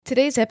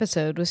Today's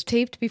episode was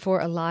taped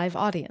before a live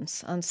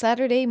audience on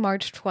Saturday,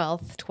 March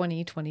 12th,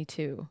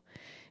 2022.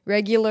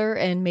 Regular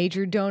and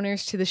major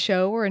donors to the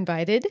show were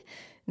invited,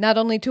 not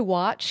only to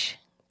watch,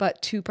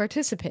 but to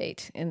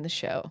participate in the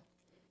show.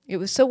 It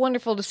was so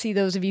wonderful to see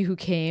those of you who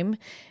came,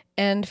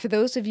 and for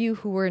those of you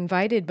who were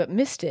invited but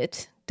missed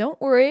it,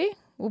 don't worry,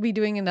 we'll be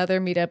doing another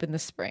meetup in the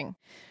spring.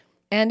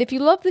 And if you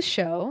love the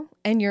show,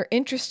 and you're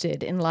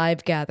interested in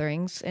live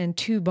gatherings and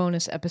 2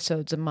 bonus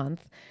episodes a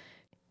month,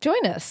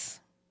 join us.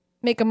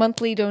 Make a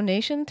monthly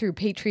donation through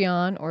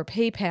Patreon or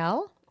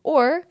PayPal,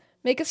 or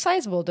make a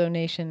sizable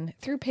donation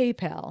through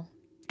PayPal,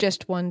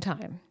 just one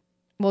time.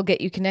 We'll get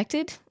you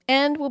connected,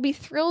 and we'll be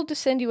thrilled to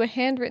send you a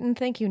handwritten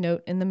thank you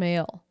note in the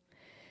mail.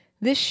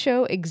 This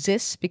show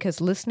exists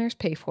because listeners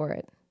pay for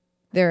it.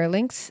 There are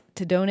links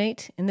to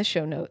donate in the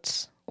show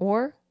notes,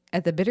 or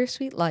at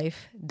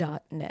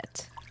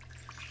thebittersweetlife.net.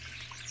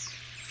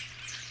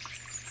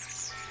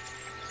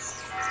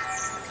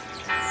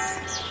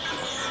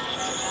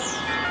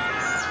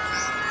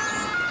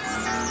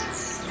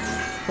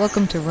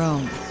 Welcome to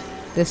Rome.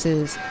 This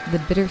is The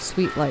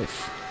Bittersweet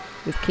Life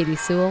with Katie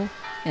Sewell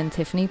and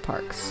Tiffany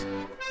Parks.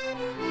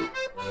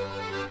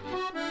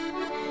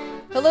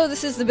 Hello,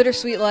 this is The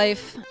Bittersweet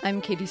Life.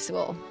 I'm Katie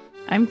Sewell.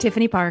 I'm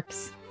Tiffany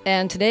Parks.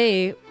 And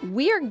today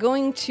we are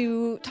going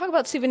to talk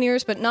about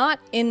souvenirs, but not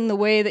in the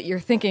way that you're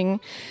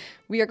thinking.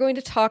 We are going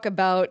to talk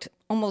about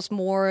almost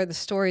more the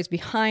stories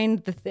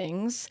behind the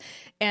things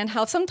and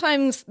how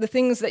sometimes the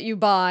things that you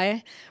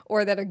buy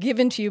or that are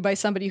given to you by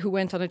somebody who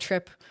went on a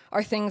trip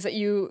are things that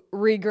you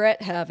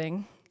regret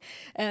having.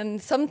 And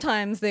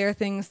sometimes they are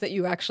things that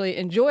you actually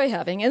enjoy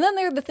having. And then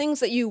there are the things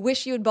that you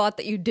wish you had bought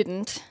that you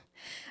didn't,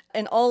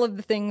 and all of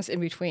the things in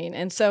between.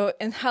 And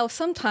how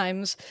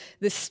sometimes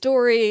the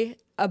story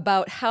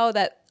about how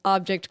that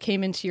object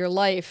came into your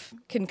life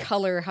can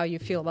color how you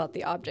feel about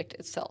the object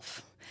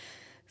itself.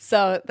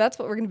 So that's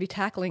what we're going to be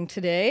tackling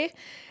today.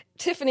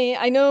 Tiffany,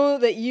 I know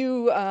that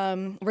you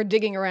were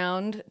digging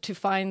around to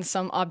find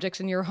some objects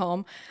in your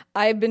home.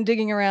 I've been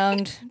digging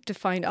around to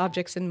find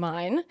objects in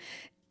mine.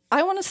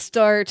 I want to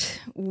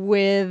start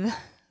with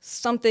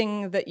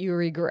something that you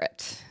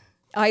regret,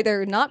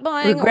 either not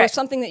buying or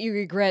something that you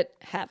regret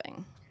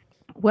having.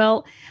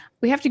 Well,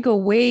 we have to go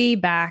way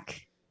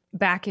back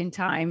in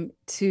time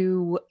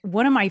to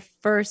one of my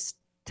first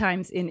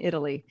times in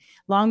Italy,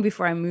 long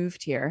before I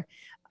moved here.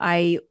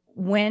 I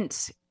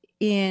went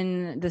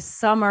in the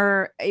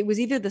summer. It was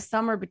either the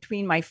summer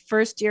between my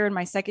first year and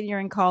my second year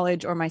in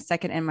college, or my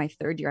second and my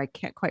third year. I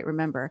can't quite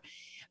remember.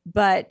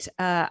 But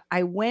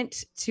I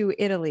went to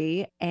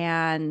Italy,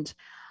 and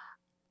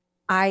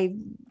I,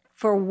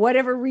 for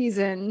whatever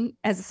reason,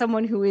 as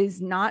someone who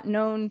is not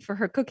known for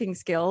her cooking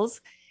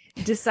skills,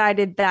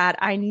 decided that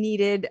I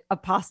needed a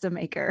pasta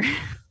maker.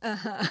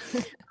 Uh-huh.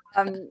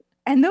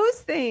 And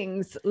those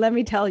things, let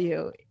me tell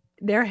you,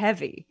 they're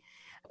heavy.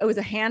 It was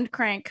a hand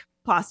crank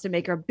pasta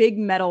maker, big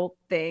metal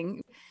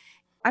thing.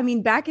 I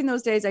mean, back in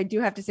those days, I do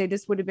have to say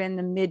this would have been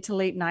the mid to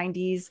late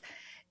 90s.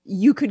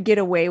 You could get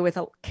away with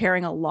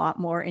carrying a lot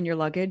more in your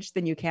luggage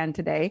than you can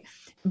today.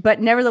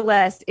 But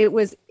nevertheless, it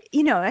was,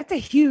 that's a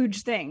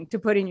huge thing to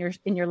put in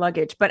your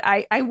luggage. But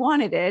I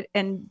wanted it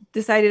and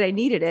decided I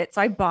needed it.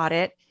 So I bought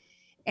it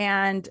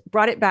and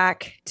brought it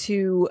back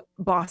to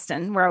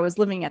Boston, where I was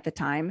living at the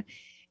time,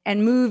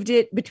 and moved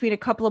it between a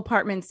couple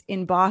apartments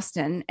in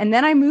Boston. And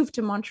then I moved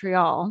to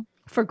Montreal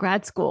for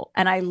grad school,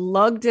 and I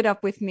lugged it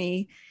up with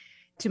me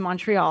to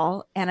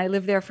Montreal, and I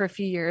lived there for a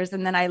few years.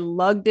 And then I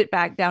lugged it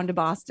back down to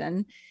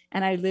Boston,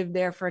 and I lived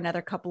there for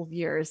another couple of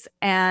years.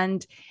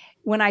 And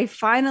when I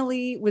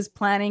finally was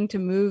planning to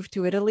move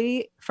to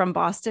Italy from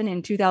Boston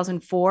in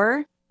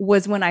 2004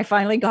 was when I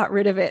finally got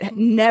rid of it,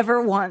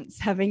 never once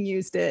having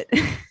used it.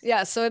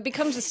 Yeah, so it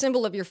becomes a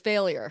symbol of your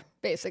failure,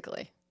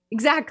 basically.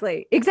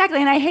 Exactly.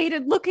 And I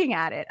hated looking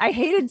at it. I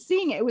hated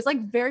seeing it. It was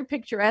like very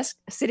picturesque,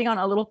 sitting on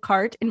a little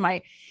cart in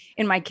my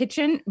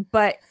kitchen.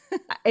 But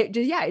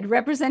it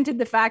represented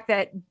the fact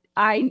that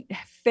I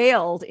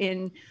failed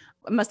in,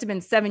 it must have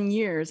been 7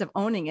 years of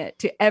owning it,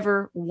 to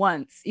ever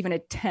once even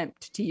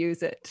attempt to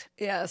use it.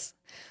 Yes.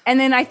 And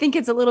then I think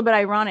it's a little bit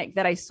ironic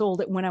that I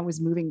sold it when I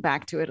was moving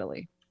back to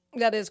Italy.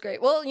 That is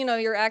great. Well,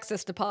 your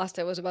access to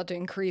pasta was about to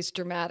increase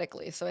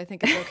dramatically, so I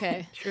think it's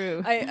okay.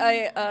 True.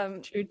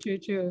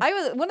 True.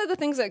 One of the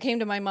things that came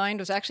to my mind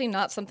was actually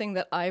not something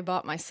that I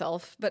bought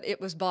myself, but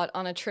it was bought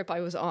on a trip I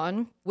was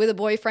on with a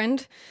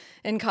boyfriend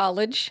in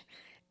college,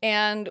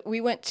 and we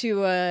went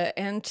to an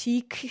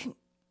antique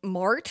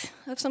mart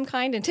of some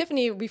kind. And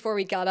Tiffany, before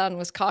we got on,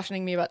 was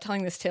cautioning me about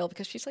telling this tale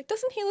because she's like,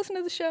 "Doesn't he listen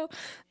to the show?"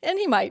 And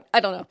he might.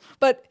 I don't know,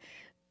 but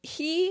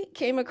he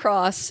came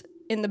across,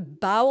 in the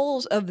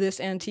bowels of this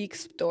antique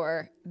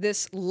store,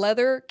 this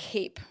leather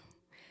cape,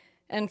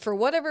 and for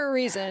whatever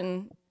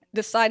reason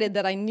decided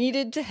that I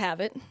needed to have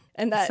it,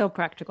 and that so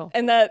practical,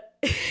 and that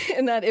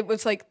it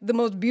was like the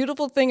most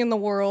beautiful thing in the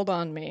world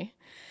on me.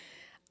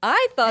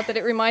 I thought that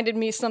it reminded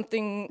me of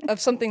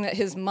something that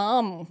his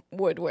mom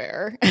would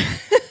wear.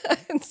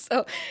 And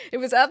so it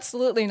was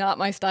absolutely not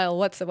my style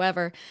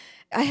whatsoever.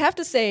 I have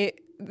to say,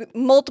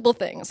 multiple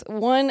things.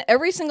 One,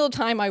 every single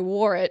time I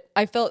wore it,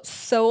 I felt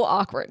so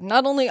awkward.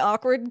 Not only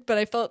awkward, but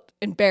I felt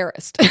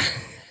embarrassed.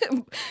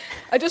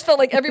 I just felt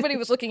like everybody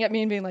was looking at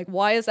me and being like,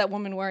 why is that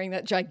woman wearing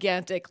that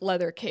gigantic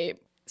leather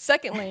cape?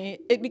 Secondly,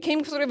 it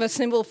became sort of a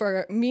symbol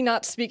for me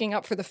not speaking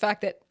up for the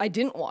fact that I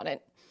didn't want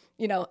it.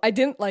 You know, I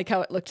didn't like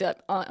how it looked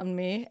on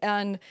me,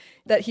 and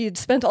that he had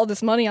spent all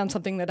this money on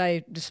something that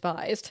I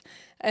despised.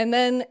 And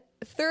then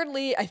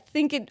thirdly, I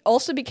think it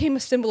also became a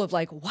symbol of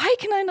like, why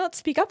can I not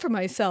speak up for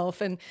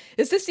myself? And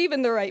is this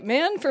even the right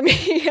man for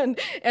me?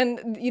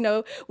 And you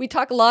know, we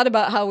talk a lot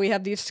about how we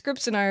have these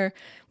scripts in our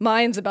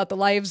minds about the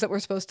lives that we're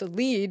supposed to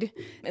lead.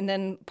 And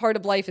then part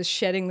of life is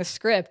shedding the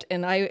script.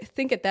 And I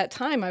think at that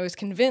time I was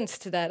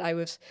convinced that I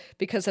was,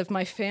 because of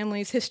my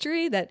family's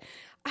history, that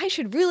I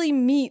should really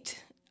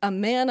meet a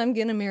man I'm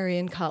going to marry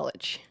in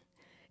college.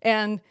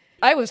 And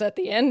I was at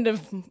the end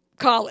of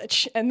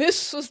college, and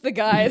this was the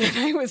guy that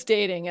I was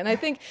dating. And I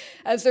think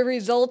as a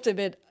result of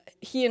it,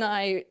 he and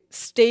I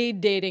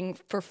stayed dating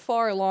for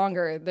far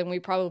longer than we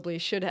probably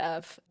should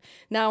have.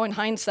 Now, in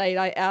hindsight,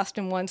 I asked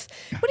him once,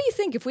 what do you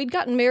think? If we'd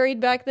gotten married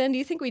back then, do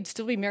you think we'd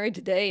still be married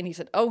today? And he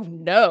said, oh,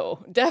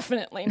 no,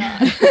 definitely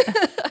not.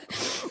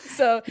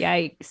 So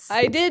yikes.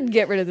 I did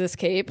get rid of this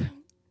cape.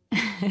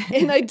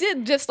 And I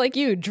did, just like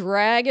you,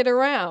 drag it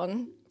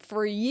around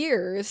for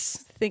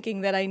years,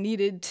 thinking that I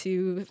needed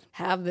to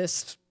have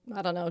this,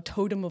 I don't know,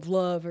 totem of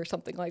love or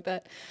something like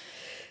that.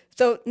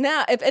 So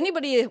now, if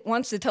anybody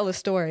wants to tell a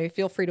story,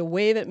 feel free to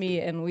wave at me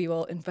and we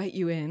will invite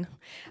you in.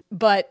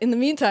 But in the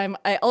meantime,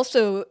 I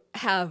also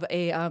have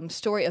a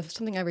story of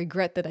something I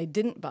regret that I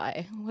didn't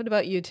buy. What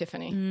about you,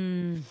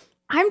 Tiffany?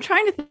 I'm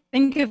trying to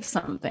think of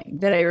something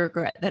that I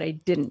regret that I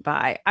didn't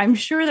buy. I'm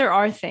sure there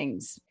are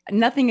things.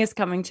 Nothing is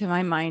coming to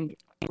my mind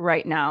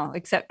right now,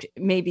 except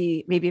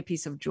maybe a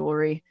piece of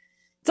jewelry.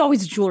 It's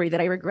always jewelry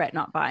that I regret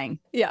not buying.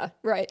 Yeah,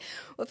 right.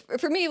 Well,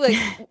 for me, like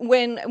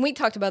when we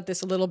talked about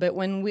this a little bit,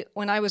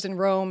 when I was in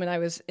Rome and I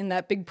was in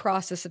that big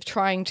process of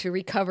trying to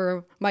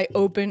recover my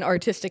open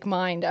artistic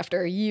mind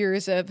after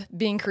years of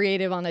being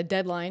creative on a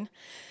deadline,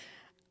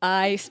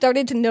 I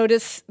started to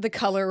notice the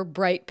color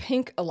bright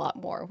pink a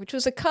lot more, which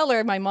was a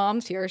color, my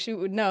mom's here, she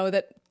would know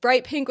that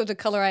bright pink was a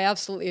color I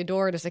absolutely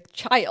adored as a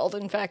child.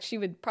 In fact, she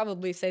would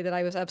probably say that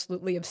I was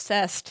absolutely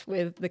obsessed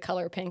with the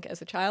color pink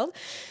as a child,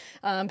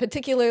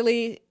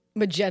 particularly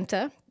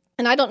magenta.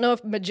 And I don't know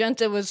if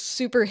magenta was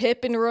super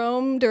hip in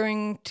Rome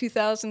during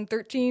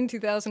 2013,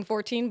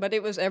 2014, but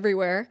it was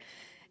everywhere.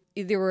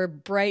 There were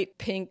bright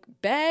pink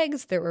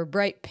bags, there were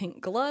bright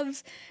pink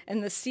gloves,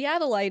 and the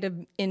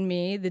Seattleite in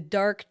me, the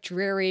dark,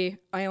 dreary,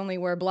 I only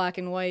wear black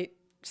and white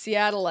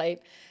Seattleite,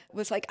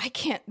 was like, I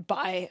can't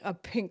buy a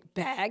pink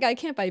bag, I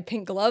can't buy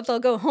pink gloves, I'll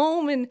go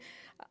home and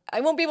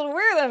I won't be able to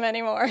wear them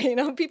anymore. You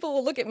know, people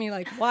will look at me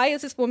like, why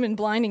is this woman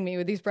blinding me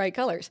with these bright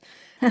colors?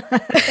 And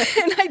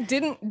I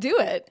didn't do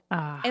it.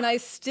 And I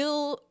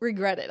still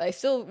regret it. I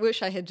still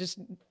wish I had just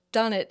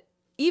done it,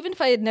 even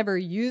if I had never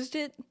used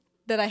it,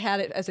 that I had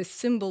it as a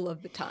symbol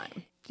of the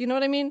time. Do you know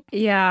what I mean?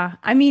 Yeah.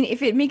 I mean,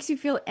 if it makes you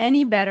feel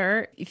any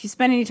better, if you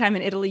spend any time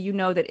in Italy, you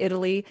know that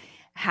Italy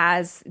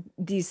has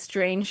these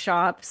strange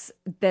shops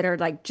that are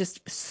like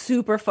just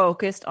super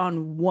focused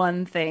on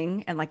one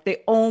thing. And like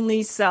they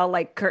only sell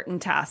like curtain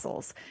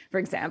tassels, for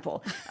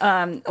example.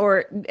 And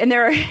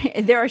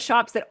there are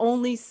shops that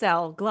only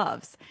sell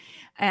gloves.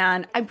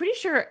 And I'm pretty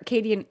sure,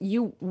 Katie,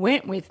 you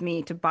went with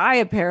me to buy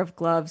a pair of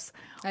gloves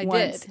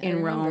once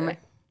in Rome.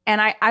 And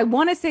I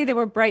want to say they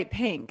were bright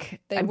pink.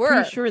 I'm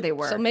pretty sure they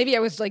were. So maybe I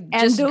was like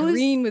just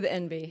green with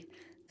envy.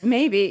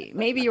 Maybe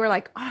you were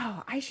like,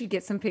 oh, I should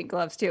get some pink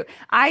gloves too.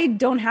 I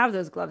don't have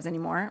those gloves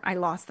anymore. I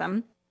lost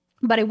them,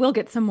 but I will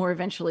get some more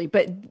eventually.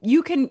 But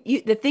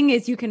the thing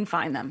is, you can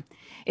find them.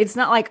 It's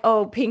not like,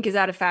 oh, pink is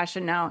out of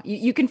fashion now.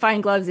 You can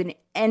find gloves in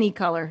any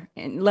color,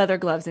 in leather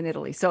gloves in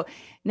Italy. So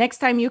next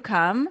time you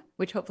come,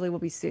 which hopefully will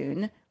be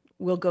soon,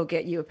 we'll go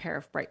get you a pair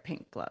of bright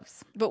pink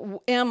gloves. But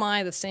am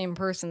I the same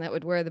person that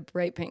would wear the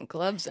bright pink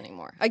gloves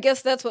anymore? I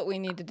guess that's what we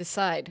need to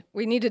decide.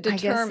 We need to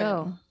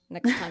determine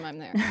next time I'm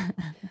there.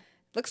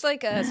 Looks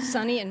like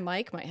Sunny and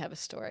Mike might have a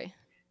story.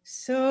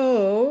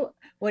 So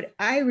what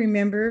I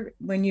remember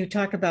when you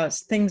talk about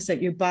things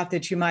that you bought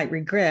that you might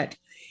regret,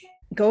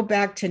 go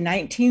back to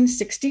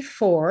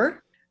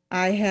 1964.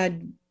 I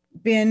had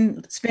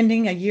been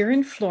spending a year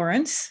in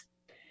Florence,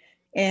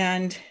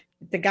 and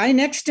the guy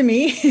next to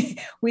me,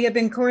 we have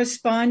been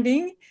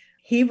corresponding.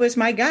 He was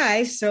my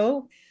guy,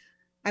 so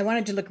I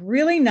wanted to look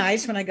really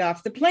nice when I got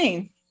off the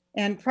plane.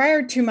 And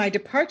prior to my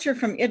departure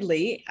from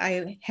Italy,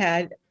 I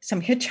had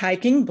some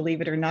hitchhiking, believe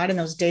it or not, in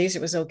those days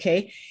it was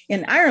okay,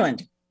 in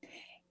Ireland.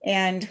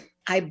 And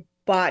I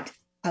bought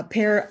a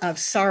pair of,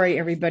 sorry,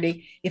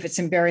 everybody, if it's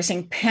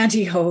embarrassing,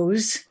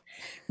 pantyhose.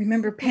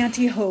 Remember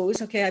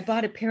pantyhose? Okay, I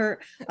bought a pair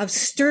of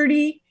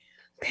sturdy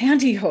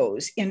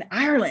pantyhose in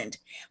Ireland.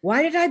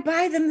 Why did I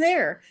buy them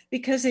there?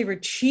 Because they were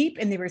cheap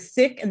and they were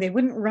thick and they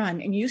wouldn't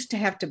run. And you used to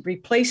have to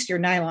replace your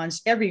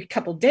nylons every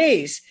couple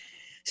days.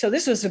 So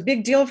this was a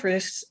big deal for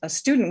a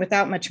student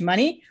without much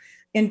money.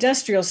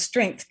 industrial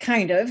strength,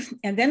 kind of.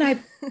 And then I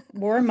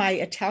wore my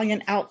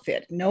Italian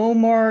outfit. No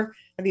more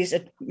of these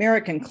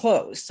American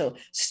clothes. So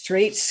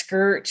straight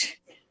skirt,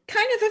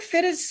 kind of a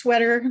fitted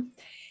sweater.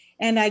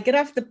 And I get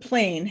off the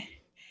plane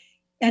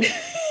and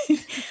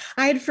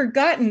I had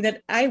forgotten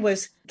that I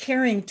was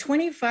carrying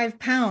 25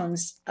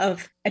 pounds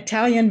of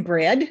Italian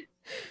bread.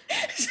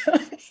 So,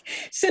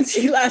 since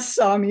he last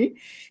saw me,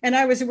 and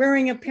I was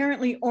wearing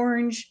apparently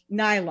orange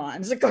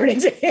nylons, according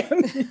to him.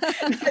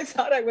 And I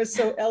thought I was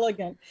so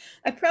elegant.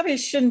 I probably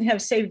shouldn't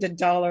have saved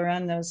 $1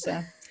 on those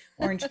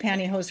orange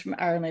pantyhose from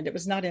Ireland. It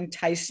was not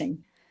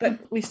enticing, but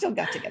we still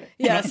got together.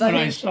 Yes, when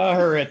I saw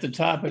her at the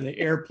top of the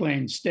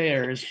airplane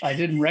stairs, I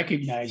didn't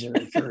recognize her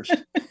at first.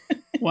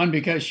 One,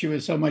 because she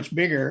was so much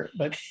bigger,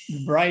 but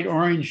the bright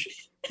orange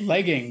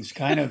leggings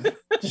kind of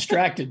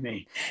distracted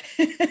me.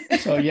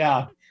 So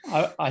yeah.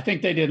 I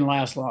think they didn't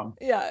last long.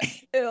 Yeah.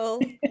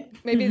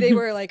 Maybe they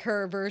were like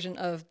her version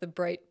of the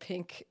bright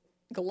pink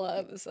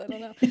gloves. I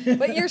don't know.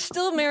 But you're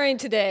still married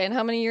today. And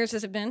how many years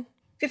has it been?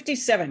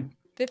 57.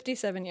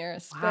 57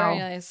 years. Wow. Very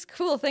nice.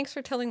 Cool. Thanks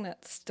for telling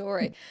that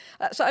story.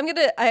 So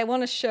I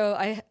want to show,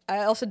 I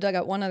also dug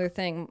out one other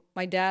thing.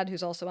 My dad,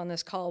 who's also on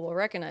this call, will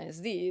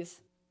recognize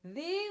these.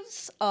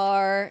 These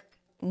are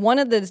one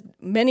of the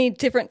many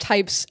different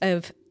types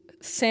of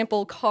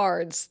sample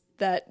cards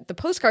that the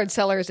postcard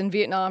sellers in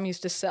Vietnam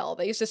used to sell.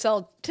 They used to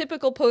sell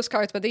typical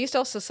postcards, but they used to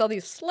also sell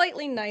these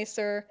slightly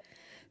nicer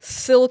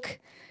silk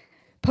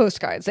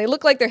postcards. They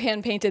look like they're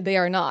hand-painted. They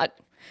are not,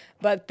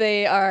 but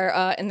they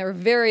are, and they're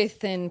very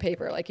thin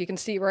paper. Like you can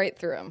see right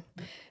through them.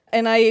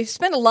 And I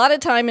spent a lot of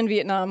time in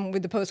Vietnam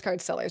with the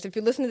postcard sellers. If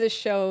you listen to this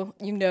show,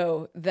 you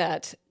know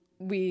that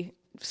we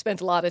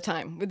spent a lot of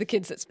time with the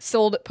kids that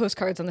sold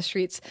postcards on the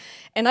streets.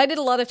 And I did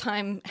a lot of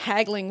time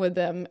haggling with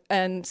them,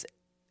 and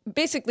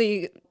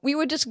basically, we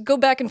would just go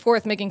back and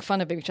forth making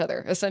fun of each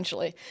other,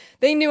 essentially.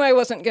 They knew I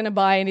wasn't going to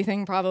buy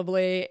anything,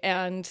 probably,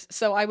 and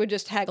so I would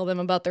just haggle them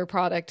about their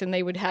product, and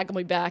they would haggle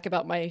me back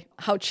about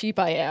how cheap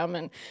I am,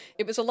 and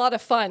it was a lot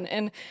of fun.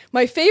 And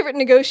my favorite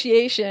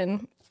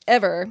negotiation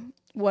ever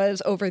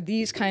was over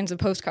these kinds of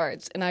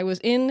postcards. And I was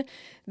in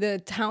the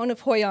town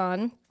of Hoi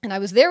An, and I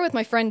was there with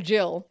my friend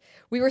Jill.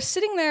 We were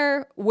sitting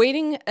there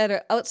waiting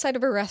outside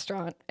of a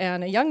restaurant,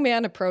 and a young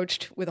man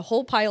approached with a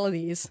whole pile of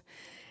these,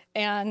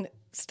 and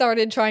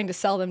started trying to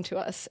sell them to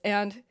us.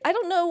 And I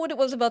don't know what it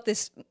was about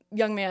this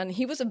young man.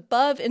 He was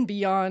above and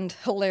beyond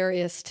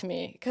hilarious to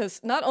me, because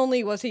not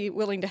only was he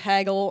willing to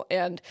haggle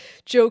and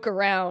joke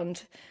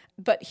around,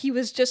 but he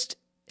was just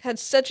had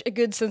such a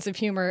good sense of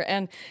humor.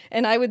 And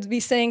I would be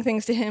saying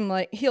things to him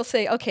like, he'll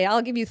say, okay,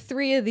 I'll give you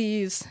 3 of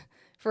these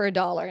for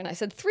 $1. And I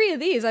said, 3 of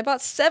these? I bought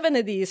 7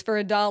 of these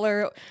for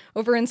 $1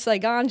 over in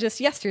Saigon just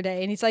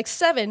yesterday. And he's like,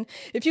 7?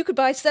 If you could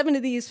buy 7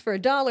 of these for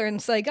 $1 in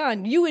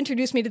Saigon, you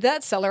introduced me to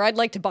that seller. I'd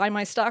like to buy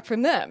my stock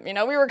from them. You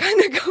know, we were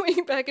kind of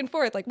going back and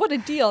forth. Like, what a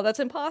deal.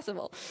 That's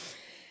impossible.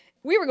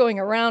 We were going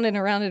around and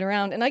around and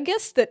around. And I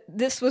guess that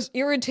this was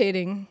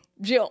irritating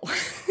Jill.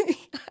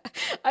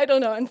 I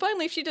don't know. And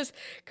finally, she just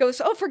goes,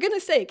 oh, for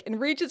goodness sake,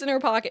 and reaches in her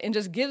pocket and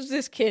just gives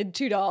this kid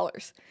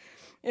 $2.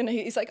 And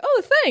he's like,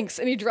 oh, thanks.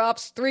 And he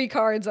drops 3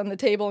 cards on the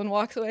table and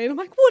walks away. And I'm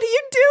like, what are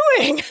you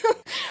doing?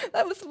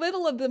 That was the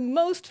middle of the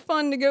most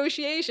fun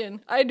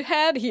negotiation I'd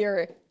had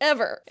here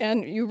ever.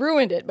 And you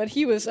ruined it. But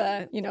he was,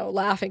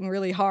 laughing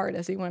really hard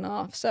as he went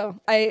off.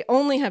 So I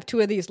only have 2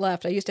 of these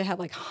left. I used to have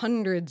like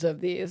hundreds of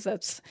these.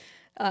 That's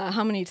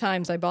how many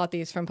times I bought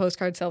these from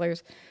postcard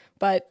sellers.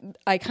 But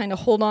I kind of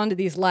hold on to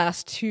these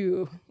last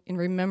 2 in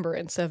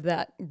remembrance of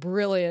that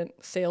brilliant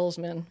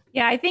salesman.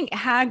 Yeah, I think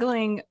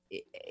haggling,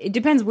 it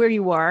depends where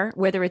you are,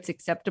 whether it's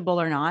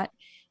acceptable or not.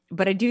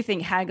 But I do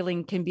think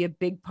haggling can be a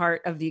big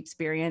part of the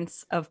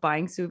experience of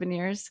buying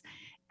souvenirs.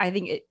 I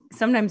think it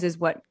sometimes is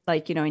what,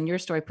 in your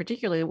story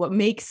particularly, what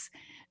makes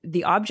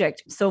the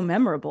object so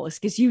memorable is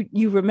because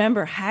you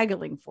remember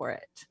haggling for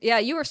it. Yeah,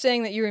 you were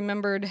saying that you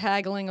remembered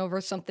haggling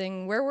over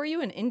something. Where were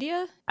you, in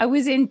India? I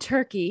was in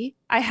Turkey.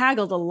 I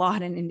haggled a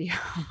lot in India.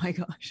 Oh my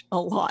gosh, a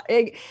lot.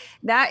 It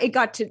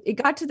got to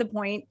the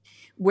point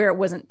where it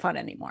wasn't fun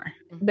anymore.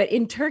 Mm-hmm. But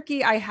in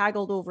Turkey, I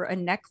haggled over a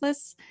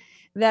necklace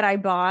that I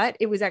bought.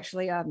 It was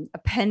actually a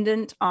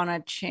pendant on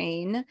a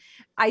chain.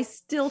 I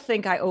still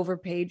think I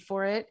overpaid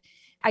for it.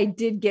 I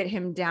did get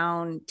him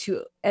down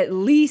to at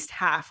least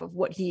half of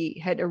what he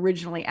had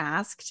originally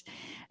asked.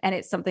 And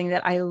it's something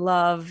that I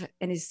love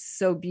and is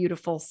so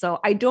beautiful. So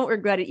I don't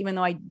regret it, even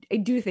though I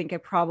do think I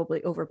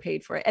probably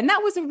overpaid for it. And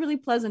that was a really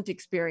pleasant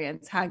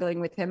experience,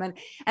 haggling with him.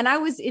 And I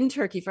was in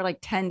Turkey for like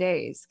 10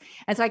 days.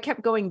 And so I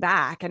kept going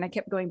back and I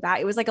kept going back.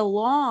 It was like a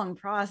long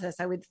process.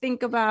 I would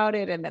think about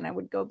it and then I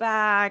would go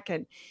back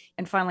and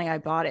finally I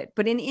bought it.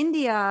 But in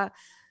India,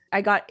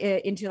 I got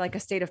into like a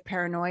state of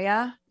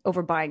paranoia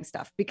over buying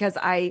stuff because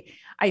I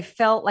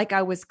felt like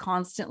I was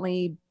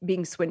constantly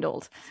being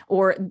swindled,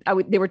 or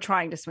they were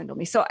trying to swindle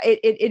me. So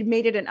it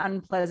made it an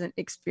unpleasant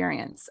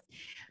experience.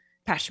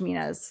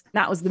 Pashminas,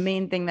 that was the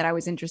main thing that I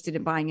was interested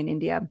in buying in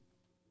India.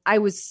 I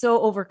was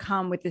so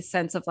overcome with this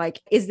sense of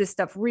like, is this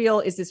stuff real?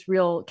 Is this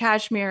real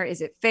cashmere?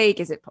 Is it fake?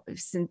 Is it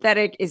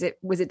synthetic?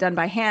 Was it done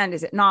by hand?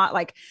 Is it not?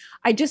 Like,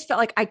 I just felt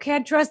like I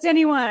can't trust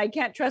anyone. I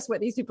can't trust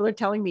what these people are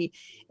telling me.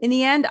 In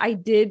the end, I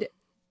did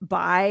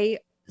buy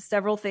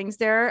several things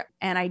there,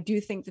 and I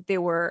do think that they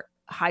were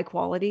high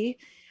quality.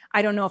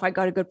 I don't know if I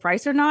got a good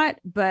price or not,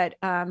 but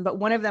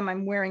one of them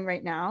I'm wearing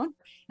right now,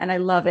 and I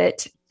love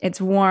it.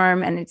 It's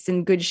warm and it's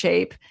in good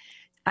shape.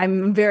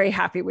 I'm very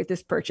happy with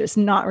this purchase,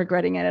 not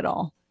regretting it at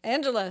all.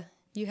 Angela,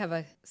 you have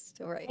a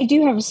story. I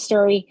do have a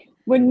story.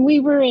 When we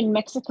were in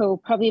Mexico,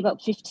 probably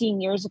about 15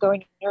 years ago,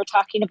 and we were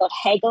talking about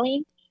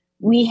haggling,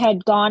 we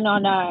had gone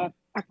on a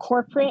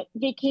corporate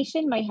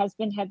vacation. My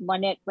husband had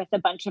won it with a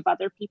bunch of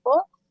other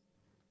people.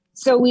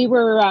 So we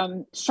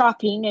were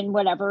shopping and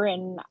whatever,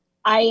 and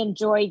I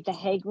enjoyed the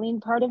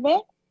haggling part of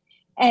it.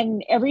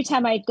 And every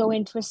time I'd go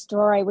into a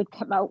store, I would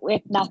come out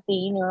with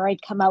nothing, or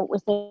I'd come out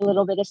with a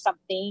little bit of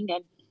something.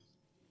 And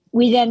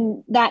we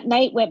then that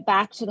night went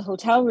back to the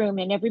hotel room,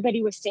 and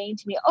everybody was saying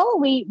to me, oh,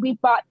 we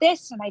bought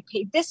this and I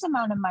paid this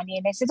amount of money.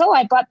 And I said, oh,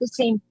 I bought the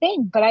same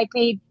thing, but I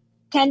paid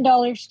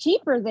 $10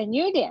 cheaper than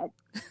you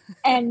did.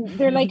 And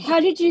they're like, how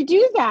did you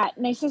do that?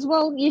 And I says,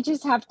 well, you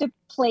just have to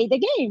play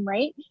the game,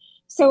 right?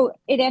 So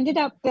it ended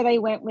up that I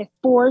went with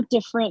 4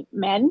 different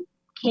men,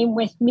 came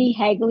with me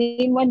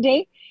haggling one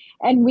day.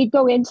 And we'd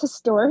go into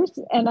stores,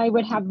 and I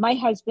would have my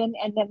husband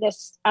and then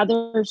this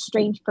other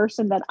strange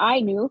person that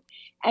I knew.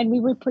 And we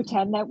would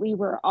pretend that we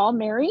were all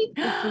married,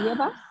 the 3 of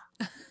us.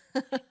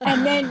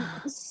 And then,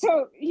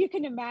 so you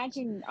can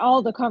imagine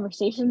all the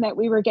conversation that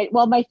we were getting.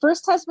 Well, my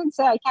first husband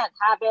said, I can't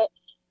have it.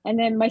 And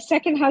then my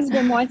second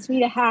husband wants me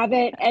to have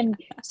it. And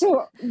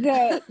so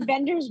the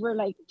vendors were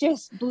like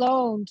just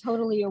blown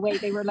totally away.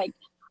 They were like,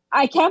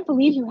 I can't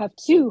believe you have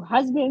 2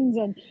 husbands,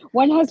 and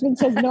one husband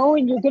says no,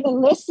 and you're going to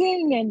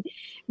listen. And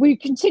we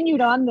continued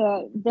on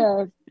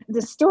the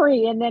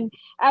story. And then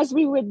as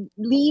we would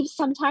leave,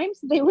 sometimes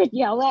they would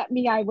yell at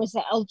me. I was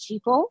El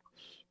Chico,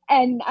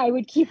 and I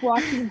would keep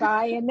walking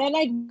by, and then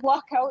I'd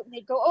walk out and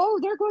they'd go, oh,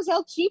 there goes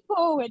El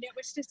Chico. And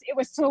it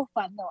was so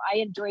fun though. I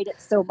enjoyed it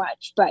so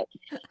much.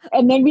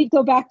 And then we'd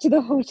go back to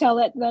the hotel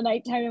at the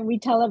nighttime, and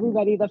we'd tell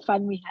everybody the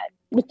fun we had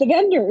with the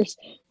vendors.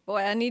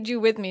 Boy, I need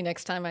you with me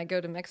next time I go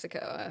to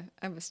Mexico.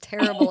 I was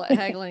terrible at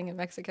haggling in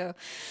Mexico.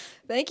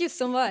 Thank you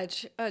so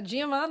much.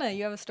 Giovanna,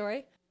 you have a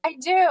story? I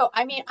do.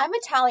 I mean, I'm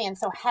Italian,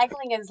 so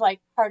haggling is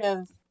like part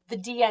of the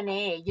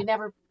DNA. You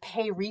never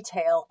pay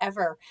retail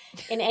ever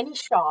in any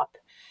shop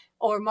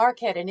or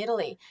market in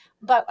Italy.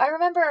 But I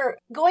remember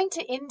going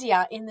to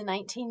India in the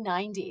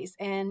 1990s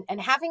and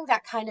having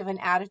that kind of an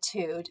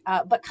attitude.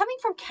 But coming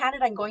from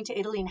Canada and going to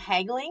Italy and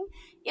haggling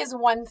is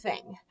one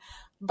thing.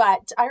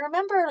 But I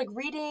remember like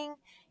reading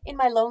in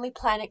my Lonely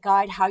Planet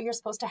guide how you're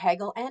supposed to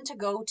haggle and to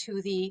go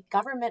to the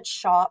government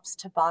shops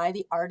to buy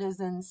the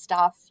artisan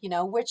stuff,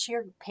 which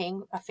you're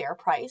paying a fair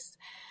price.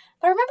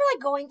 But I remember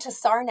like going to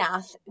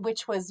Sarnath,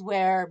 which was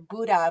where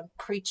Buddha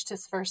preached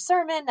his first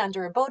sermon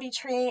under a Bodhi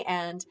tree.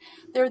 And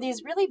there were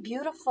these really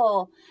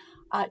beautiful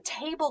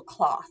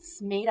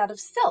tablecloths made out of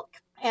silk.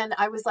 And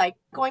I was like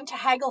going to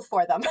haggle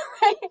for them,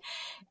 right?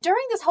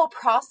 During this whole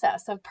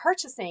process of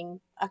purchasing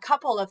a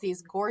couple of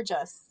these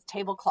gorgeous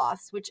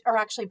tablecloths, which are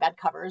actually bed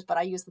covers, but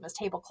I use them as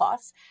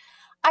tablecloths,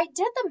 I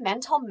did the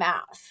mental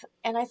math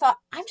and I thought,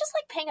 I'm just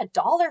like paying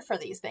 $1 for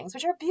these things,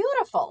 which are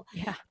beautiful.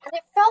 Yeah. And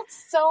it felt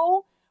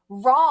so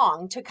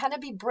wrong to kind of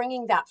be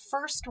bringing that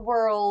first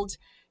world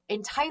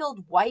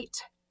entitled white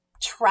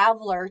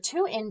traveler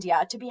to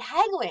India to be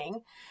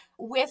haggling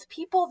with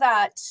people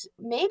that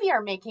maybe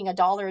are making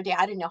 $1 a day.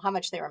 I didn't know how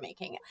much they were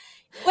making.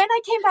 When I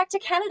came back to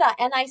Canada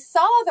and I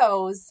saw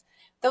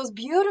those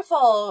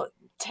beautiful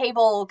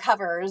table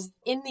covers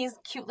in these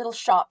cute little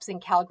shops in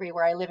Calgary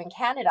where I live in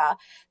Canada,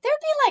 there'd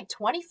be like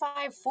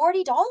 $25, $40.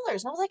 And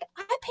I was like,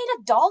 I paid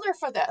 $1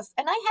 for this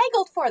and I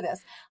haggled for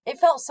this. It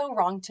felt so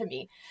wrong to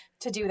me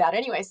to do that.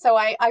 Anyway, so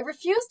I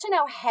refuse to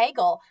now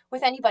haggle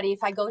with anybody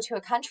if I go to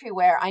a country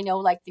where I know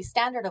like the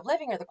standard of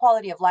living or the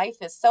quality of life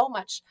is so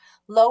much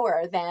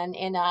lower than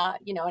in a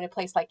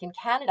place like in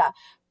Canada.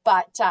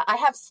 But I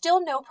have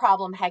still no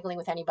problem haggling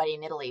with anybody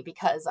in Italy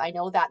because I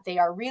know that they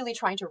are really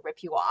trying to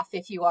rip you off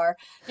if you are,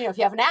 if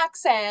you have an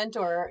accent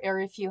or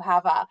if you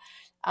have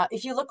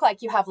if you look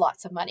like you have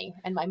lots of money.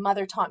 And my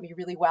mother taught me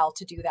really well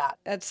to do that.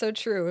 That's so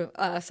true.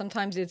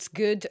 Sometimes it's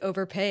good to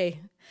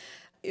overpay.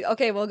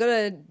 Okay, we'll go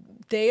to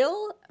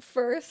Dale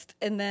first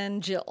and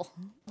then Jill.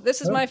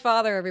 This is my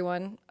father,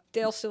 everyone.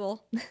 Dale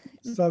Sewell.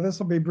 So this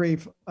will be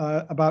brief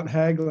about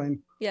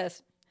haggling.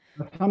 Yes.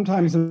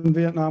 Sometimes in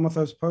Vietnam with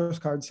those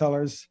postcard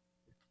sellers,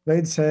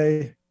 they'd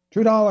say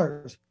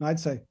 $2. And I'd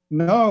say,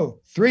 no,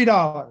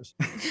 $3.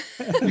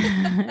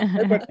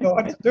 They wouldn't know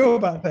what to do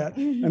about that.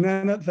 And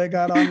then if they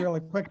got on really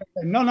quick,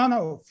 I'd say,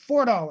 no,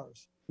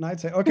 $4. And I'd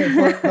say, okay,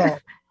 $4.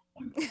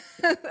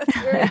 That's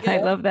very good.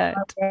 I love that.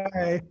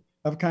 Way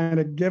of kind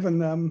of giving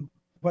them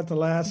what the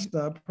last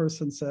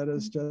person said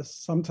is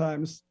just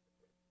sometimes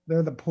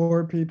they're the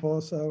poor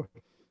people. So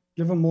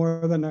give them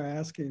more than they're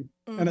asking.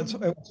 And it's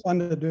fun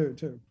to do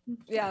too.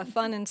 Yeah,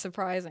 fun and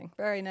surprising.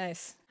 Very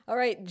nice. All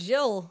right,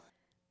 Jill.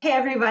 Hey,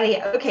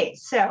 everybody. Okay,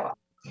 so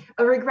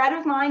a regret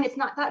of mine, it's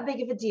not that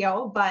big of a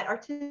deal, but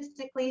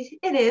artistically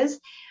it is.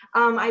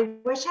 I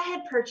wish I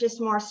had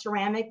purchased more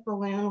ceramic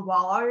balloon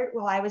wall art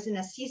while I was in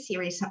Assisi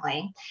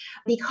recently,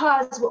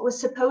 because what was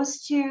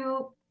supposed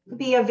to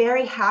be a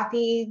very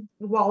happy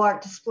wall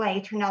art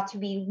display turned out to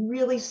be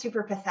really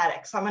super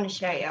pathetic. So I'm going to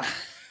show you.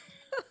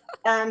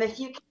 If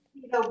you can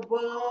see the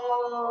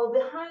wall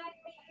behind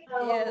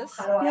me. Yes.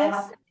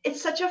 Yes.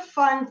 It's such a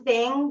fun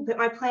thing, but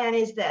my plan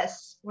is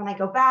this. When I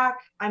go back,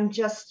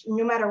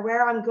 no matter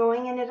where I'm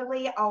going in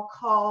Italy, I'll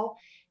call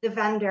the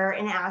vendor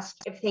and ask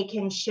if they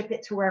can ship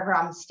it to wherever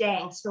I'm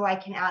staying so I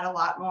can add a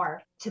lot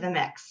more to the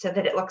mix so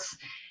that it looks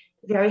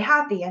very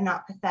happy and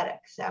not pathetic.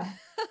 So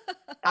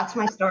that's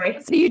my story.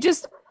 So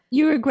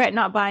you regret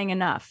not buying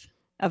enough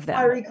of them.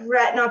 I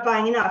regret not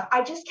buying enough.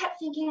 I just kept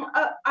thinking,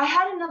 I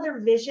had another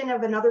vision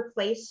of another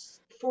place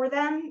for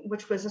them,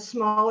 which was a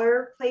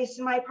smaller place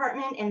in my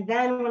apartment. And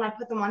then when I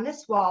put them on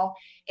this wall,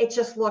 it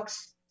just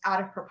looks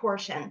out of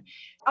proportion.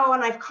 Oh,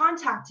 and I've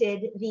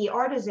contacted the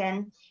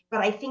artisan,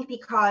 but I think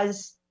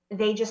because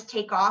they just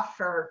take off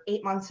for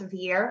 8 months of the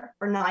year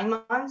or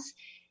 9 months,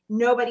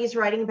 nobody's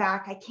writing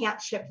back. I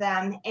can't ship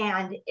them.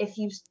 And if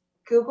you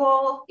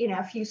Google,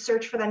 if you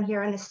search for them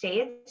here in the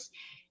States,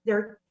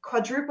 they're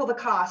quadruple the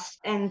cost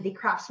and the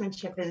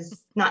craftsmanship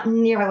is not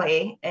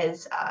nearly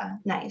as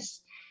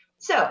nice.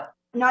 So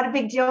not a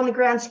big deal in the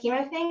grand scheme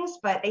of things,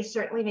 but they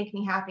certainly make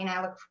me happy and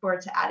I look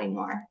forward to adding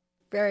more.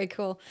 Very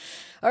cool.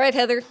 All right,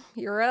 Heather,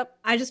 you're up.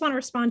 I just want to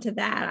respond to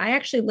that. I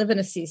actually live in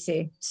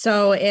Assisi.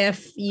 So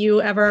if you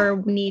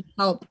ever need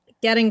help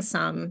getting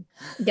some,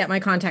 get my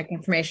contact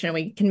information and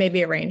we can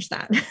maybe arrange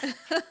that.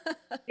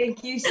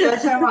 Thank you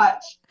so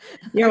much.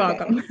 You're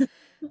welcome.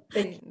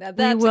 Now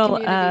We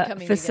will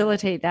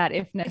facilitate that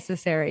if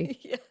necessary.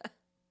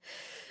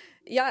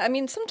 Yeah. I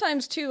mean,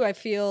 sometimes too, I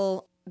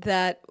feel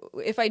that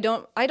if I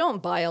don't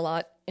buy a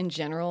lot in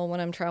general when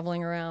I'm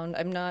traveling around.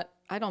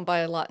 I don't buy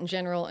a lot in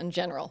general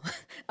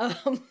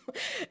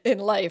in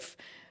life,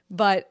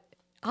 but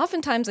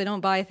oftentimes I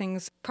don't buy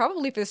things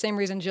probably for the same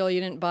reason, Jill,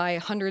 you didn't buy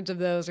hundreds of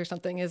those or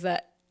something, is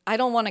that I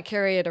don't want to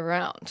carry it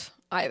around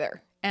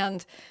either.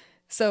 And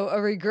so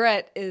a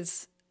regret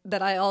is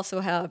that I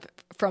also have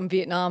from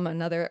Vietnam,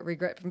 another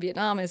regret from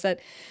Vietnam is that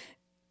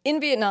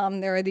in Vietnam,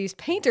 there are these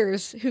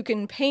painters who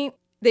can paint.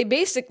 They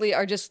basically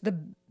are just the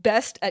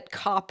best at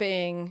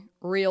copying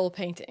real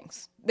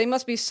paintings. They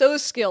must be so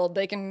skilled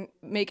they can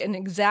make an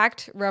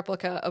exact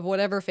replica of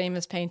whatever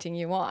famous painting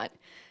you want.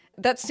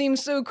 That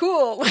seems so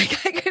cool.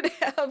 Like I could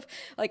have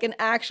like an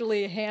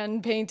actually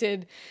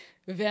hand-painted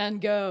Van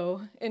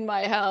Gogh in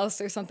my house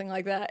or something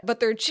like that.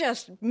 But they're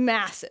just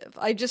massive.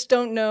 I just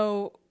don't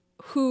know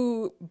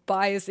who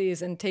buys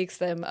these and takes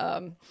them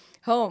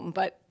home.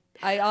 But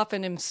I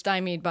often am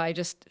stymied by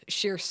just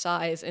sheer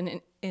size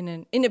and in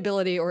an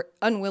inability or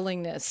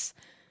unwillingness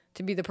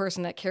to be the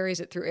person that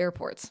carries it through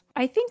airports.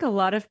 I think a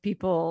lot of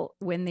people,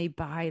 when they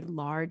buy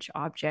large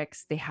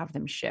objects, they have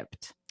them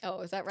shipped.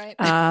 Oh, is that right?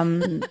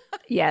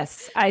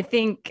 Yes, I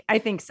think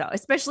so,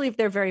 especially if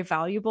they're very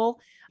valuable.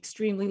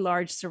 Extremely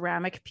large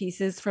ceramic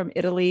pieces from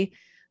Italy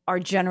are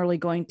generally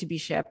going to be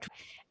shipped.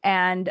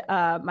 And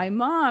my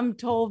mom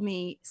told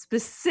me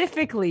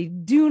specifically,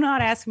 do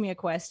not ask me a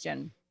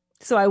question.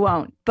 So I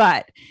won't.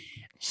 But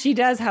she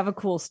does have a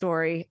cool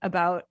story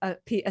about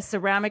a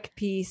ceramic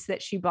piece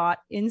that she bought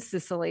in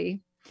Sicily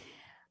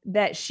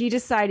that she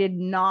decided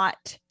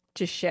not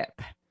to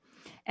ship.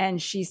 And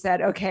she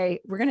said, okay,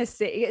 we're going to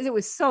say it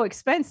was so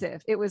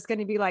expensive. It was going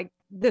to be like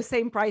the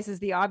same price as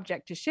the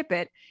object to ship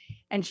it.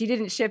 And she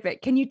didn't ship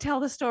it. Can you tell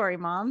the story,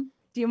 Mom?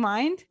 Do you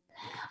mind?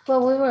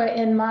 Well, we were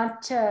in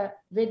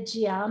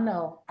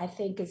Montevigiano, I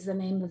think is the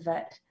name of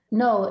it.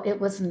 No, it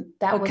wasn't.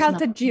 That was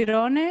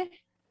Caltagirone?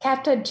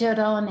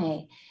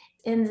 Caltagirone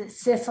in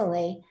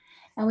Sicily.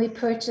 And we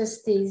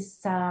purchased these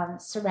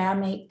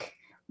ceramic.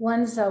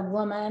 One's a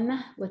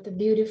woman with a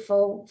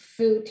beautiful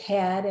fruit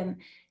head, and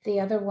the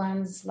other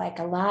one's like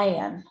a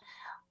lion.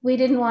 We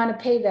didn't want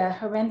to pay the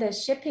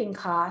horrendous shipping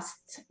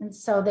costs, and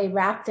so they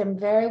wrapped them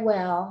very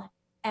well.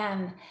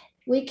 And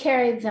we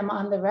carried them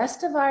on the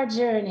rest of our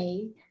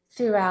journey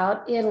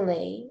throughout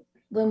Italy.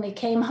 When we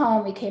came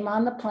home, we came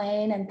on the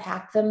plane and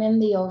packed them in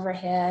the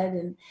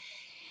overhead.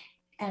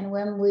 And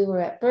when we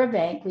were at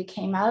Burbank, we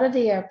came out of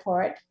the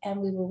airport and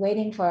we were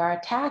waiting for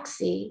our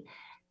taxi.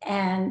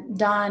 And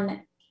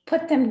Don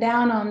put them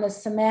down on the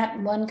cement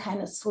and one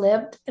kind of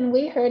slipped and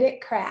we heard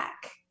it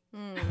crack.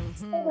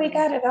 Mm-hmm. So we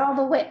got it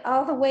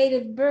all the way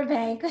to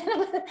Burbank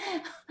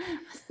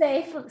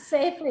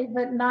safely,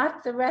 but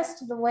not the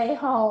rest of the way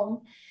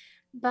home.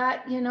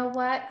 But you know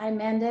what? I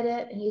mended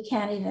it and you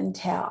can't even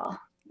tell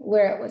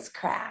where it was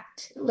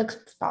cracked. It looks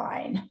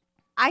fine.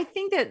 I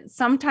think that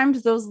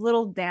sometimes those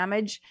little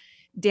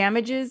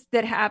damages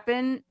that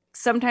happen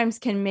sometimes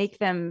can make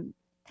them,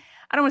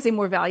 I don't want to say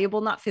more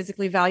valuable, not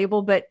physically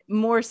valuable, but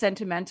more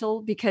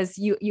sentimental because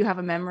you have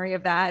a memory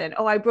of that. And,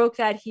 oh, I broke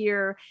that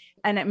here.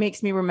 And it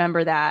makes me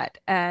remember that.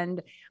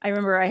 And I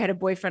remember I had a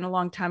boyfriend a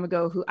long time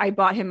ago who I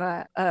bought him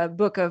a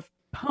book of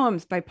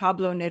poems by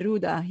Pablo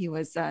Neruda. He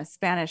was a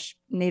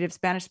native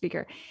Spanish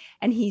speaker,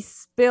 and he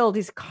spilled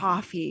his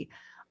coffee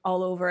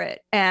all over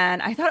it.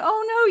 And I thought,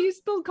 oh no, you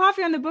spilled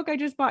coffee on the book I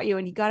just bought you.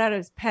 And he got out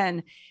his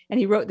pen and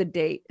he wrote the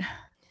date.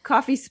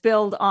 Coffee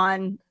spilled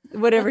on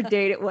whatever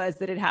date it was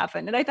that it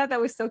happened. And I thought that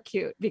was so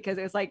cute because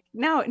it was like,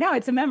 now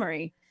it's a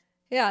memory.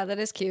 Yeah, that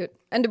is cute.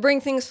 And to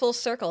bring things full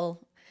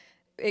circle,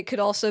 it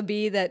could also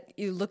be that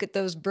you look at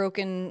those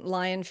broken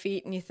lion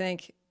feet and you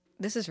think,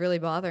 this is really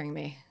bothering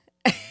me.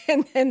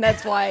 and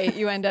that's why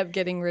you end up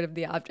getting rid of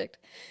the object.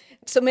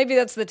 So maybe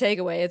that's the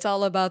takeaway. It's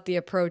all about the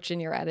approach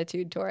and your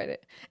attitude toward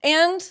it.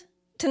 And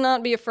to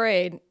not be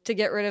afraid to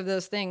get rid of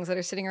those things that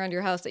are sitting around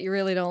your house that you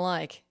really don't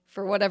like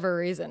for whatever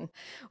reason,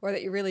 or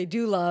that you really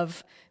do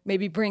love,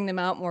 maybe bring them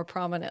out more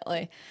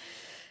prominently.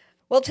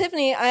 Well,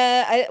 Tiffany,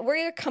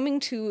 we're coming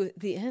to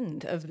the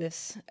end of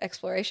this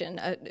exploration.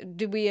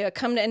 Did we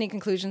come to any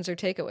conclusions or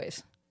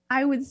takeaways?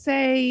 I would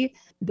say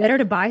better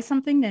to buy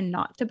something than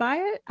not to buy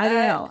it. I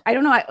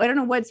don't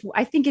know.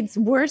 I think it's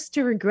worse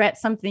to regret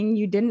something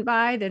you didn't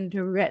buy than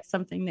to regret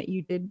something that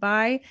you did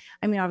buy.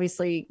 I mean,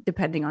 obviously,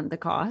 depending on the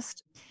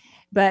cost.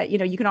 But,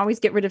 you can always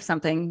get rid of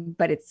something,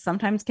 but it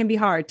sometimes can be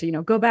hard to,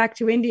 go back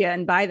to India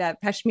and buy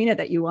that pashmina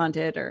that you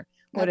wanted or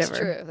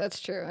whatever. That's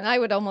true. And I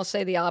would almost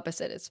say the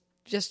opposite. It's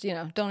just,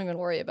 don't even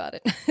worry about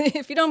it.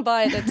 If you don't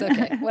buy it, it's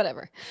okay.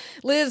 Whatever.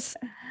 Liz,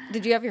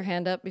 did you have your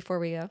hand up before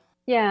we go?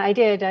 Yeah, I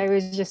did. I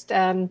was just,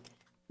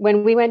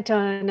 when we went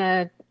on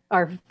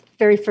our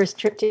very first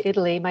trip to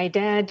Italy, my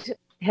dad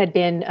had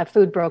been a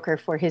food broker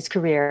for his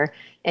career,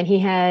 and he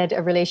had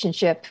a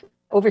relationship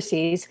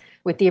overseas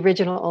with the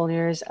original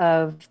owners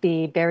of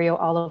the Barrio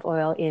olive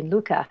oil in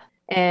Lucca.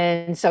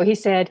 And so he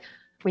said,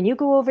 when you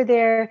go over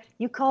there,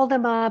 you call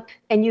them up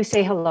and you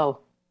say hello.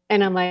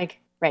 And I'm like,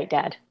 right,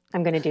 Dad,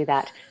 I'm going to do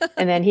that.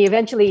 And then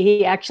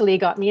he actually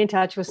got me in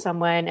touch with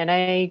someone, and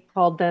I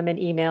called them and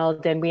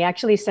emailed, and we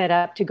actually set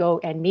up to go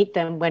and meet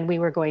them when we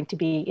were going to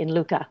be in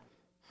Lucca.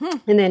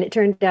 And then it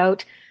turned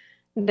out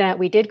that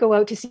we did go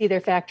out to see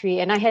their factory,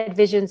 and I had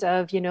visions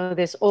of,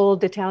 this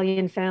old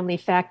Italian family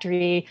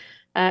factory,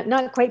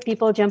 not quite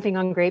people jumping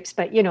on grapes,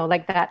 but,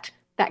 like that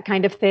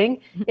kind of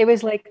thing. It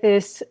was like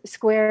this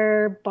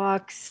square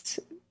box,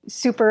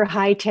 super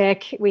high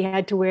tech. We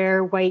had to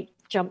wear white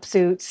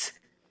jumpsuits.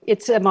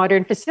 It's a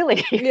modern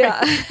facility. Yeah.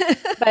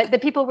 But the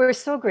people were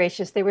so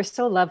gracious. They were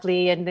so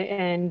lovely.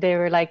 And they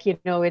were like,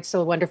 it's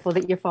so wonderful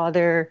that your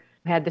father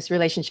had this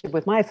relationship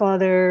with my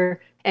father.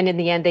 And in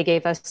the end, they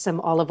gave us some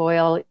olive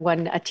oil,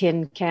 one a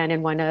tin can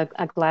and one a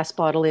glass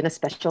bottle in a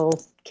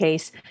special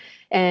case.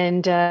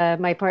 And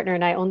my partner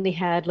and I only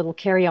had little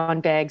carry-on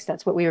bags.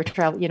 That's what we were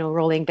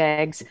rolling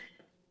bags.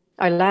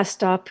 Our last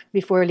stop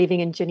before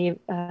leaving in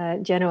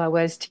Genoa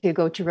was to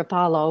go to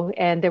Rapallo,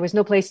 and there was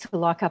no place to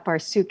lock up our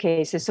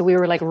suitcases. So we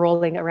were like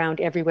rolling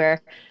around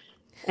everywhere,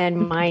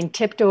 and mine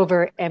tipped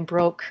over and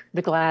broke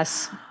the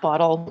glass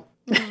bottle.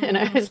 And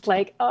I was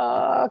like,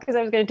 oh, because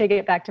I was going to take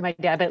it back to my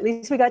dad, but at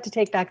least we got to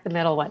take back the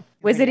metal one.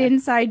 Was it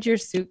inside your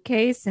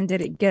suitcase, and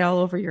did it get all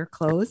over your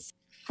clothes?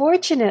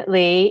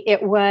 Fortunately,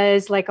 it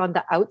was like on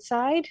the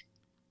outside.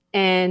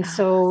 And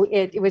so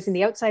it was in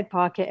the outside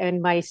pocket,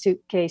 and my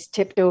suitcase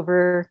tipped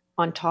over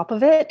on top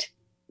of it.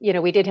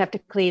 We did have to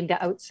clean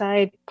the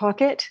outside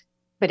pocket,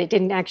 but it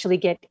didn't actually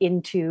get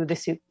into the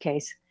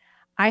suitcase.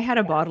 I had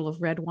a bottle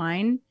of red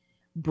wine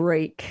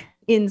break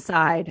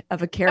inside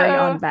of a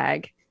carry-on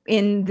bag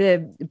in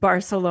the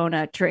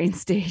Barcelona train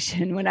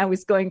station when I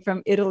was going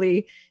from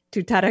Italy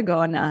to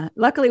Tarragona.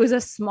 Luckily, it was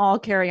a small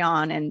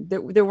carry-on, and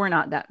there were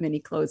not that many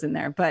clothes in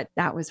there, but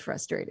that was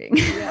frustrating.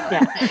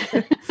 Yeah.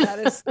 That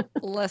is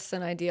less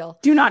than ideal.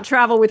 Do not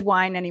travel with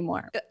wine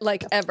anymore.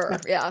 Like ever.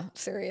 Yeah,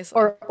 seriously.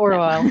 Or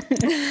oil.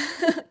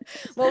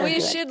 Well,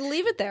 we should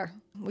leave it there.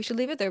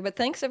 But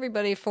thanks,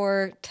 everybody,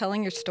 for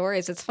telling your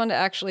stories. It's fun to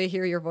actually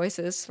hear your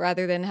voices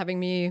rather than having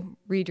me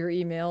read your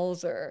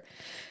emails or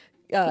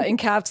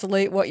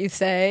encapsulate what you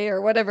say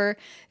or whatever.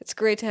 It's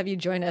great to have you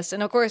join us.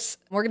 And of course,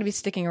 we're going to be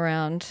sticking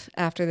around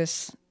after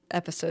this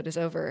episode is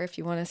over if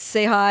you want to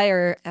say hi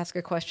or ask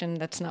a question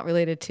that's not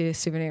related to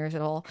souvenirs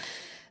at all.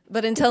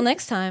 But until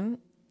next time,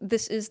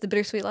 this is The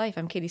Bittersweet Life.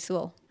 I'm Katie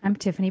Sewell. I'm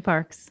Tiffany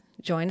Parks.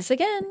 Join us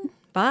again.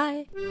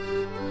 Bye.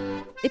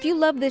 If you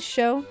love this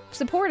show,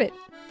 support it.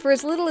 For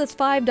as little as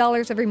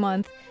 $5 every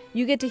month,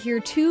 you get to hear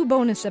 2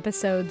 bonus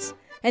episodes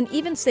and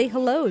even say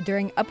hello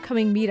during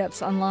upcoming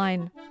meetups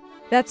online.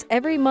 That's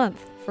every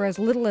month for as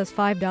little as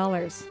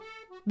 $5.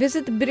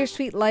 Visit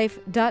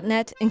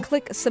thebittersweetlife.net and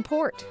click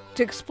support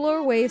to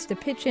explore ways to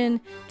pitch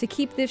in to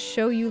keep this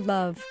show you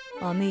love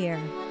on the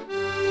air.